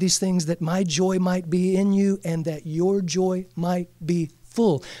told you these things that my joy might be in you and that your joy might be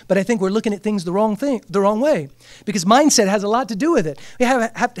full. But I think we're looking at things the wrong way, because mindset has a lot to do with it. We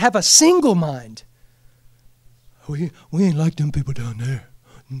have to have a single mind. We ain't like them people down there.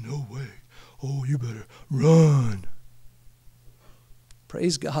 No way. Oh, you better run.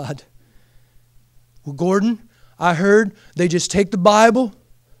 Praise God. Well, Gordon, I heard they just take the Bible.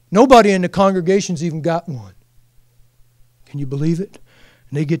 Nobody in the congregation's even got one. Can you believe it?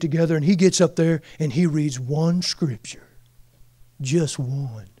 And they get together and he gets up there and he reads one scripture. Just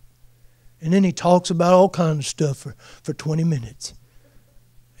one. And then he talks about all kinds of stuff for 20 minutes.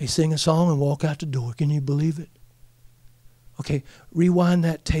 They sing a song and walk out the door. Can you believe it? Okay, rewind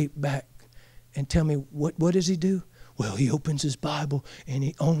that tape back and tell me, what does he do? Well, he opens his Bible and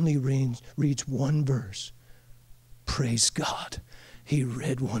he only reads one verse. Praise God. He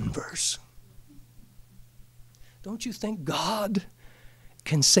read one verse. Don't you think God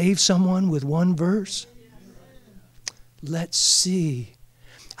can save someone with one verse? Let's see.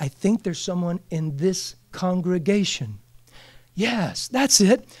 I think there's someone in this congregation. Yes, that's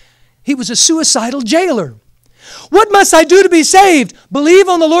it. He was a suicidal jailer. What must I do to be saved? Believe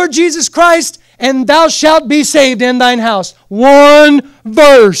on the Lord Jesus Christ, and thou shalt be saved in thine house. One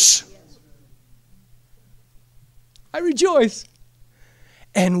verse. I rejoice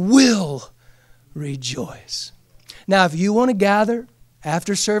and will rejoice. Now, if you want to gather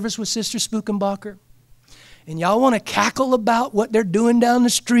after service with Sister Spookenbacher, and y'all want to cackle about what they're doing down the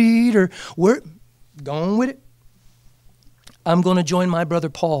street, or we're going with it, I'm going to join my brother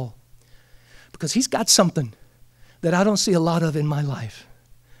Paul, because he's got something that I don't see a lot of in my life.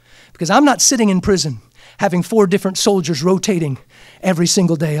 Because I'm not sitting in prison having 4 different soldiers rotating every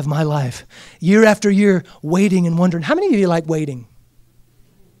single day of my life, year after year, waiting and wondering. How many of you like waiting?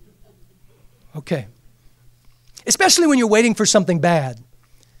 Okay. Especially when you're waiting for something bad.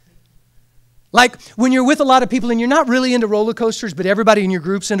 Like when you're with a lot of people and you're not really into roller coasters, but everybody in your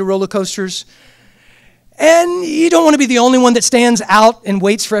group's into roller coasters. And you don't want to be the only one that stands out and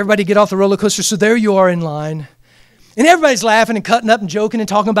waits for everybody to get off the roller coaster. So there you are in line. And everybody's laughing and cutting up and joking and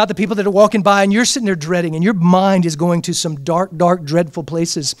talking about the people that are walking by, and you're sitting there dreading, and your mind is going to some dark, dark, dreadful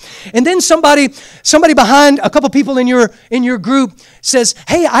places. And then somebody behind, a couple people in your group says,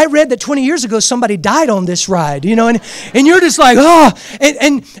 hey, I read that 20 years ago somebody died on this ride, and you're just like, oh,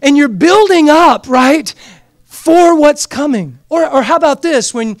 and you're building up, right, for what's coming. Or how about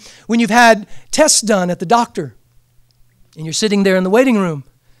this, when you've had tests done at the doctor, and you're sitting there in the waiting room,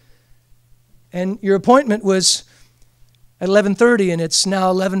 and your appointment was at 11:30, and it's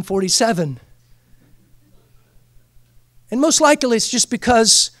now 11:47. And most likely it's just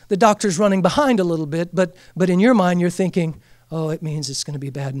because the doctor's running behind a little bit, but in your mind you're thinking, oh, it means it's going to be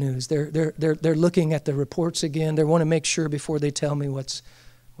bad news. They're looking at the reports again. They want to make sure before they tell me what's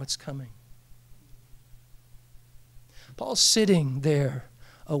coming. Paul's sitting there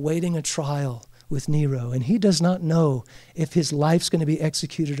awaiting a trial with Nero, and he does not know if his life's going to be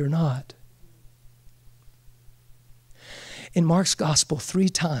executed or not. In Mark's gospel, 3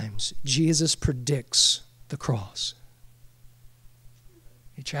 times, Jesus predicts the cross.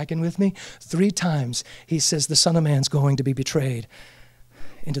 You tracking with me? 3 times, he says the Son of Man's going to be betrayed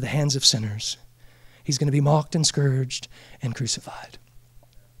into the hands of sinners. He's going to be mocked and scourged and crucified.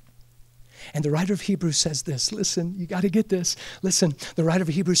 And the writer of Hebrews says this. Listen, you got to get this. Listen, the writer of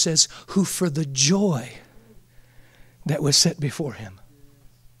Hebrews says, who for the joy that was set before him.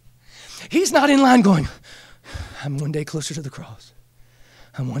 He's not in line going, I'm one day closer to the cross.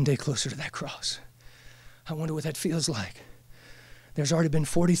 I'm one day closer to that cross. I wonder what that feels like. There's already been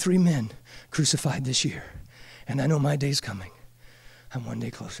 43 men crucified this year, and I know my day's coming. I'm one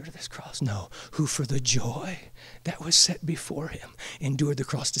day closer to this cross. No, who for the joy that was set before him endured the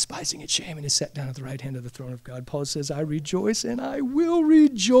cross, despising its shame, and is set down at the right hand of the throne of God. Paul says, I rejoice and I will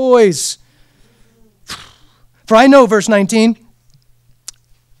rejoice. For I know, verse 19,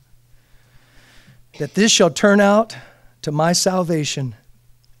 that this shall turn out to my salvation.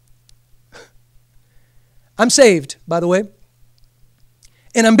 I'm saved, by the way,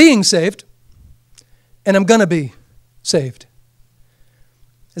 and I'm being saved, and I'm going to be saved.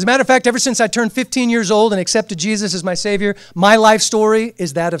 As a matter of fact, ever since I turned 15 years old and accepted Jesus as my Savior, my life story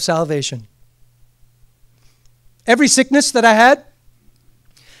is that of salvation. Every sickness that I had,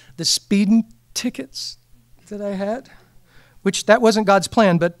 the speeding tickets that I had, which that wasn't God's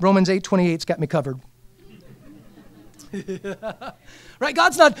plan, but Romans 8:28's got me covered. Right?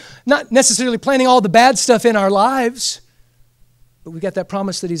 God's not necessarily planning all the bad stuff in our lives, but we got that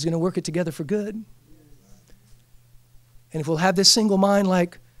promise that he's going to work it together for good. And if we'll have this single mind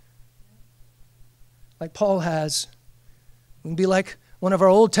like Paul has, we can be like one of our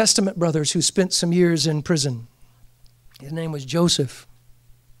Old Testament brothers who spent some years in prison. His name was Joseph.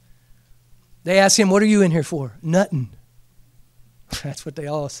 They asked him, what are you in here for? Nothing. That's what they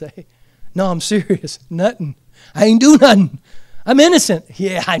all say. No, I'm serious. Nothing. I ain't do nothing. I'm innocent.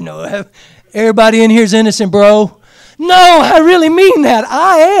 Yeah, I know. Everybody in here is innocent, bro. No, I really mean that.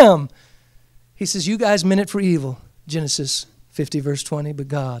 I am. He says, you guys meant it for evil. Genesis 50, verse 20, but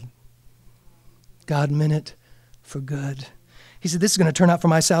God meant it for good. He said, this is going to turn out for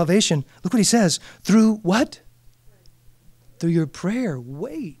my salvation. Look what he says. Through what? Through your prayer.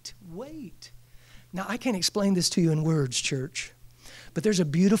 Wait. Now, I can't explain this to you in words, church, but there's a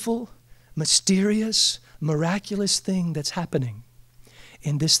beautiful, mysterious, miraculous thing that's happening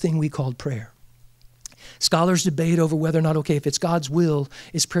in this thing we call prayer. Scholars debate over whether or not, okay, if it's God's will,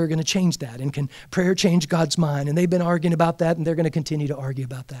 is prayer going to change that? And can prayer change God's mind? And they've been arguing about that, and they're going to continue to argue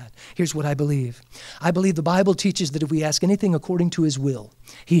about that. Here's what I believe. I believe the Bible teaches that if we ask anything according to his will,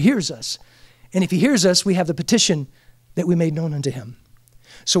 he hears us. And if he hears us, we have the petition that we made known unto him.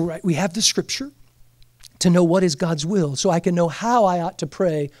 So we have the scripture to know what is God's will, so I can know how I ought to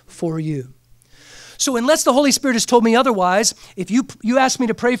pray for you. So unless the Holy Spirit has told me otherwise, if you ask me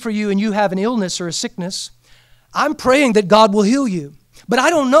to pray for you and you have an illness or a sickness, I'm praying that God will heal you. But I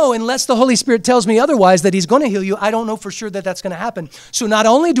don't know unless the Holy Spirit tells me otherwise that he's going to heal you. I don't know for sure that that's going to happen. So not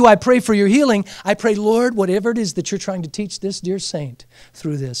only do I pray for your healing, I pray, Lord, whatever it is that you're trying to teach this dear saint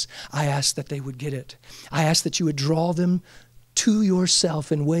through this, I ask that they would get it. I ask that you would draw them to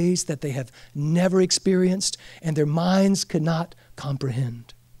yourself in ways that they have never experienced and their minds could not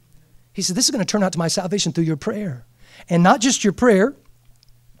comprehend. He said, this is going to turn out to my salvation through your prayer. And not just your prayer,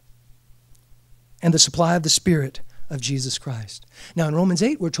 and the supply of the Spirit of Jesus Christ. Now in Romans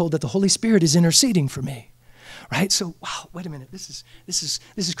 8, we're told that the Holy Spirit is interceding for me. Right? So, wow, wait a minute. This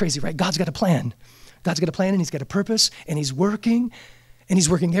is crazy, right? God's got a plan. God's got a plan and he's got a purpose and he's working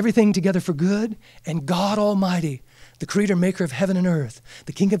everything together for good. And God Almighty, the creator, maker of heaven and earth,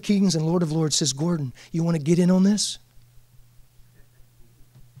 the King of kings and Lord of lords says, Gordon, you want to get in on this?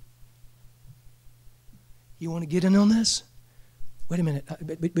 You want to get in on this? Wait a minute,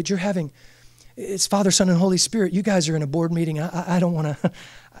 but you're having, it's Father, Son, and Holy Spirit. You guys are in a board meeting. I don't want to,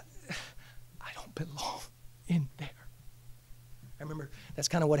 I don't belong in there. I remember that's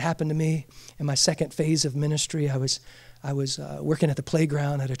kind of what happened to me in my second phase of ministry. I was working at the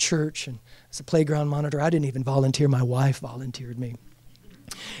playground at a church, and as a playground monitor, I didn't even volunteer. My wife volunteered me.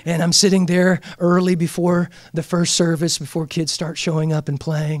 And I'm sitting there early before the first service, before kids start showing up and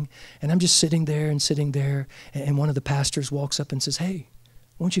playing. And I'm just sitting there. And one of the pastors walks up and says, hey,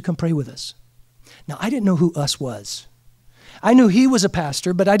 won't you come pray with us? Now, I didn't know who us was. I knew he was a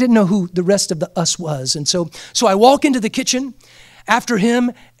pastor, but I didn't know who the rest of the us was. And so I walk into the kitchen after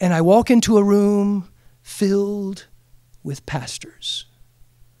him, and I walk into a room filled with pastors.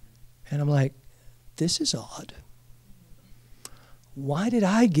 And I'm like, this is odd. Why did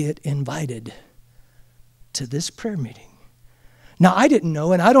I get invited to this prayer meeting? Now, I didn't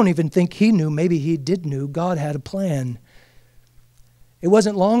know, and I don't even think he knew. Maybe he did know. God had a plan. It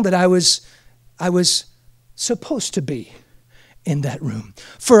wasn't long that I was supposed to be in that room.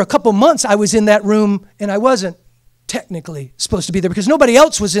 For a couple months, I was in that room, and I wasn't technically supposed to be there because nobody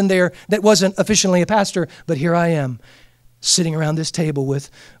else was in there that wasn't officially a pastor. But here I am, sitting around this table with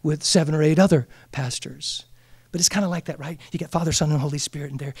 7 or 8 other pastors. But it's kind of like that, right? You get Father, Son, and Holy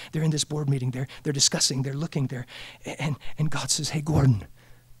Spirit, and they're in this board meeting. They're discussing, they're looking there. And God says, hey, Gordon,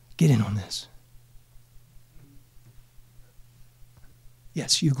 Get in on this.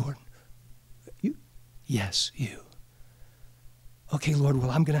 Yes, you, Gordon. You? Yes, you. Okay, Lord, well,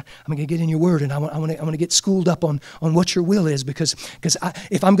 I'm gonna get in your word, and I want to get schooled up on what your will is, because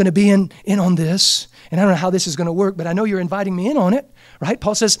if I'm gonna be in on this, and I don't know how this is gonna work, but I know you're inviting me in on it, right?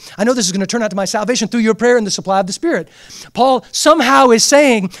 Paul says, I know this is gonna turn out to my salvation through your prayer and the supply of the Spirit. Paul somehow is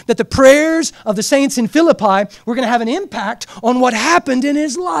saying that the prayers of the saints in Philippi were gonna have an impact on what happened in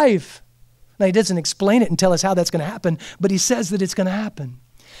his life. Now, he doesn't explain it and tell us how that's gonna happen, but he says that it's gonna happen.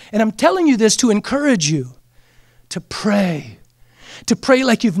 And I'm telling you this to encourage you to pray. To pray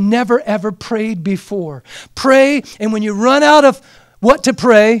like you've never, ever prayed before. Pray, and when you run out of what to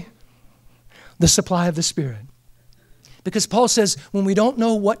pray, the supply of the Spirit. Because Paul says, when we don't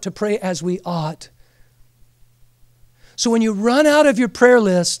know what to pray as we ought. So when you run out of your prayer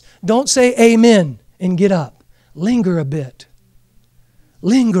list, don't say amen and get up. Linger a bit.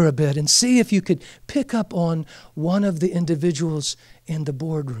 Linger a bit and see if you could pick up on one of the individuals in the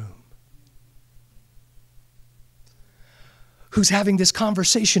boardroom who's having this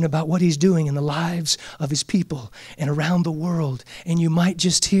conversation about what he's doing in the lives of his people and around the world. And you might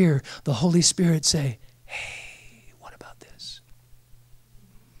just hear the Holy Spirit say, hey, what about this?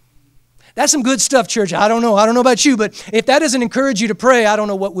 That's some good stuff, church. I don't know about you, but if that doesn't encourage you to pray, I don't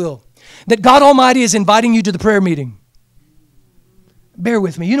know what will. That God Almighty is inviting you to the prayer meeting. Bear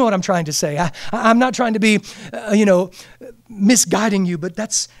with me. You know what I'm trying to say. I'm not trying to be, misguiding you, but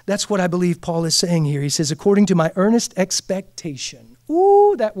that's what I believe Paul is saying here. He says, according to my earnest expectation.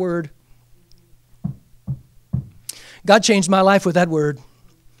 Ooh, that word. God changed my life with that word,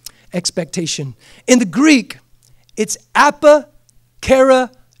 expectation. In the Greek, it's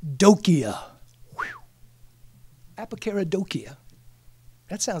apokeradokia. Apokeradokia.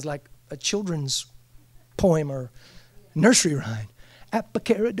 That sounds like a children's poem or nursery rhyme.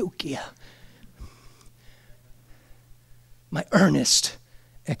 Apokeradokia. My earnest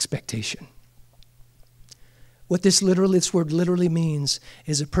expectation. What this word literally means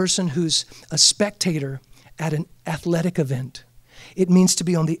is a person who's a spectator at an athletic event. It means to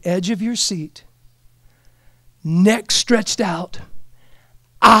be on the edge of your seat, neck stretched out,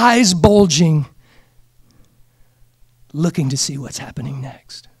 eyes bulging, looking to see what's happening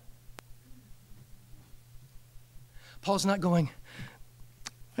next. Paul's not going,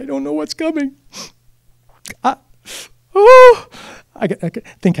 I don't know what's coming. I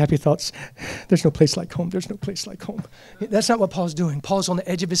think happy thoughts. There's no place like home. There's no place like home. That's not what Paul's doing. Paul's on the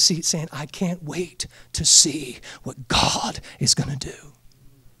edge of his seat saying, I can't wait to see what God is going to do.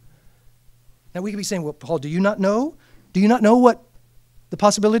 Now we could be saying, well, Paul, do you not know? Do you not know what the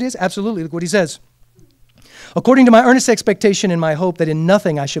possibility is? Absolutely. Look what he says. According to my earnest expectation and my hope that in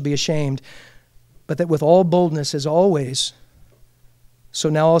nothing I shall be ashamed, but that with all boldness as always, so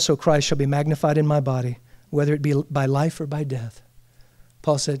now also Christ shall be magnified in my body, whether it be by life or by death.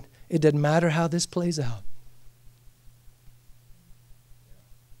 Paul said, it doesn't matter how this plays out.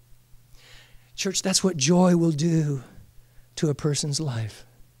 Church, that's what joy will do to a person's life.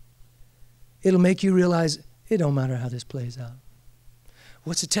 It'll make you realize it don't matter how this plays out.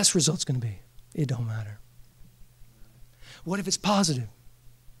 What's the test results going to be? It don't matter. What if it's positive?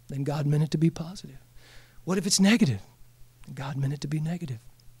 Then God meant it to be positive. What if it's negative? God meant it to be negative.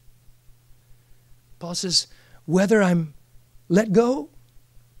 Paul says, whether I'm let go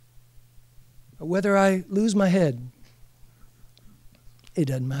or whether I lose my head, it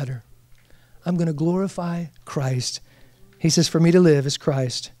doesn't matter. I'm going to glorify Christ. He says, for me to live is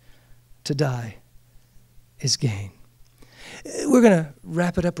Christ, to die is gain. We're going to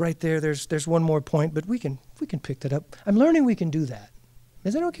wrap it up right there. There's one more point, but we can pick that up. I'm learning we can do that.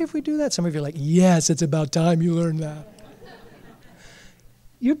 Is it okay if we do that? Some of you are like, yes, it's about time you learn that.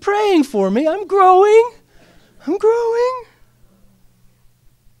 You're praying for me. I'm growing.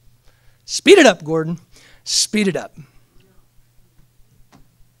 Speed it up, Gordon. Speed it up.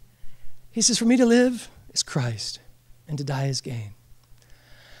 He says, for me to live is Christ, and to die is gain.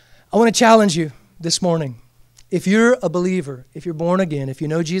 I want to challenge you this morning. If you're a believer, if you're born again, if you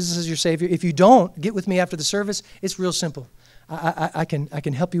know Jesus as your Savior, if you don't, get with me after the service. It's real simple. I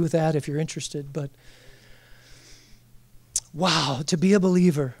can help you with that if you're interested. But wow, to be a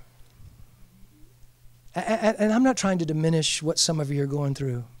believer. And I'm not trying to diminish what some of you are going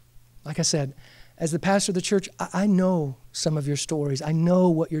through. Like I said, as the pastor of the church, I know some of your stories. I know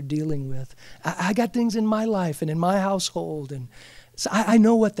what you're dealing with. I got things in my life and in my household. And so I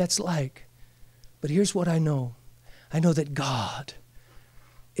know what that's like. But here's what I know. I know that God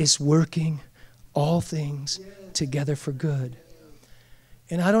is working all things together for good.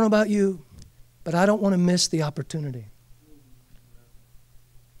 And I don't know about you, but I don't want to miss the opportunity.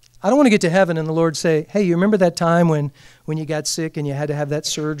 I don't want to get to heaven and the Lord say, hey, you remember that time when you got sick and you had to have that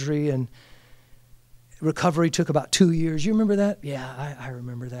surgery and recovery took about 2 years? You remember that? Yeah, I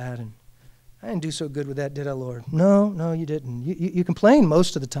remember that. And I didn't do so good with that, did I, Lord? No, you didn't. You complained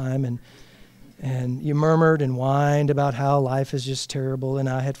most of the time, and you murmured and whined about how life is just terrible, and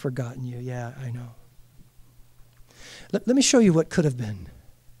I had forgotten you. Yeah, I know. Let me show you what could have been.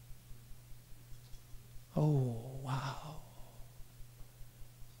 Oh, wow.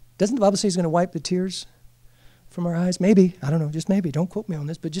 Doesn't the Bible say he's going to wipe the tears from our eyes? Maybe. I don't know. Just maybe. Don't quote me on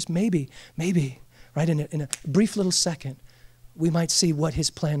this, but just maybe, right, in a brief little second, we might see what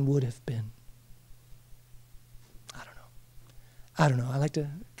his plan would have been. I don't know. I like to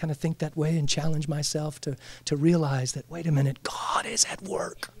kind of think that way and challenge myself to realize that, wait a minute, God is at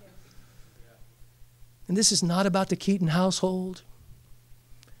work. And this is not about the Keaton household.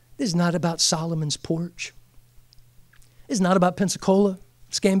 This is not about Solomon's porch. This is not about Pensacola,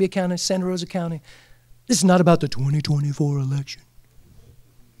 Escambia County, Santa Rosa County. This is not about the 2024 election.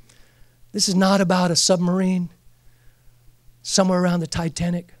 This is not about a submarine somewhere around the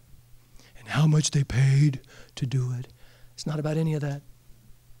Titanic and how much they paid to do it. It's not about any of that.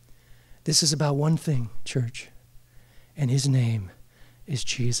 This is about one thing, church, and his name is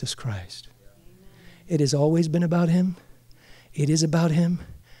Jesus Christ. Amen. It has always been about him. It is about him,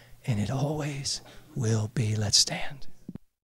 and it always will be. Let's stand.